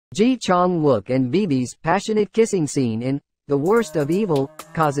Chang Wook and BIBI's passionate kissing scene in The Worst of Evil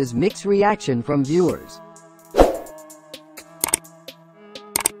causes mixed reaction from viewers.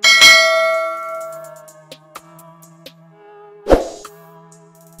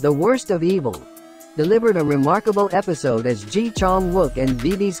 The Worst of Evil delivered a remarkable episode as Chang Wook and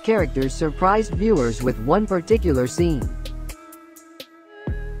BIBI's characters surprised viewers with one particular scene.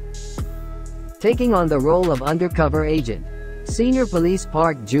 Taking on the role of undercover agent, Senior Police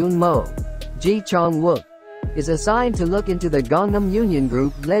Park Jun-mo, Chang Wook, is assigned to look into the Gangnam Union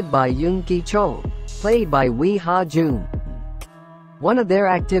group led by Yoon Ki-chol, played by Wee Ha-jun. One of their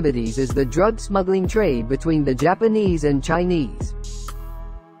activities is the drug smuggling trade between the Japanese and Chinese.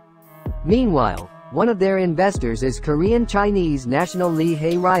 Meanwhile, one of their investors is Korean-Chinese national Lee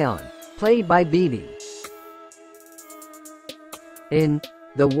Hae-ryan, played by BIBI. In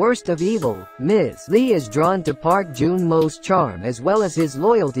The Worst of Evil, Ms. Lee is drawn to Park Jun-mo's charm as well as his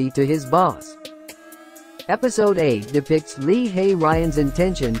loyalty to his boss. Episode 8 depicts Lee Hae-ryan's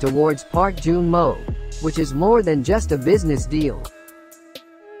intention towards Park Jun-mo, which is more than just a business deal.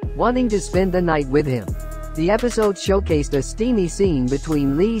 Wanting to spend the night with him, the episode showcased a steamy scene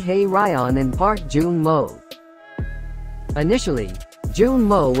between Lee Hae-ryan and Park Jun-mo. Initially,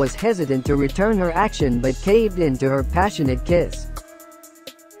 Jun-mo was hesitant to return her action but caved in to her passionate kiss.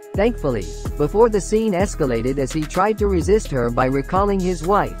 Thankfully, before the scene escalated as he tried to resist her by recalling his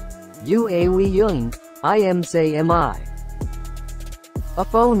wife, "You awi young, I am say am I." A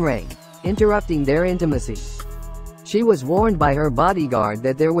phone rang, interrupting their intimacy. She was warned by her bodyguard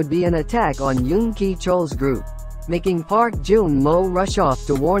that there would be an attack on Yoon Ki-chol's group, making Park Jun-mo rush off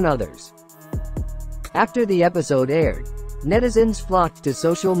to warn others. After the episode aired, netizens flocked to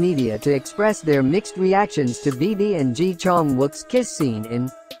social media to express their mixed reactions to BIBI and Chang Wook's kiss scene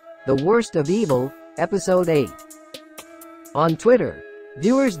in The Worst of Evil, Episode 8. On Twitter,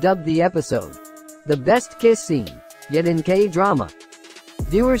 viewers dubbed the episode the best kiss scene yet in K-drama.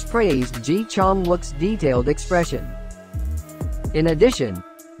 Viewers praised Chang Wook's detailed expression. In addition,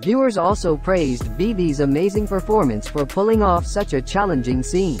 viewers also praised BIBI's amazing performance for pulling off such a challenging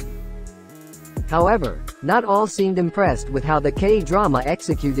scene. However, not all seemed impressed with how the K-drama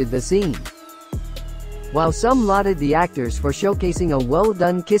executed the scene. While some lauded the actors for showcasing a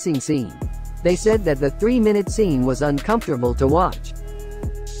well-done kissing scene, they said that the 3-minute scene was uncomfortable to watch.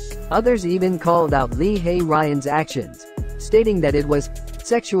 Others even called out Lee Hae-ryan's actions, stating that it was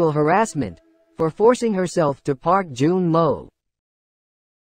sexual harassment for forcing herself to Park Jun-mo.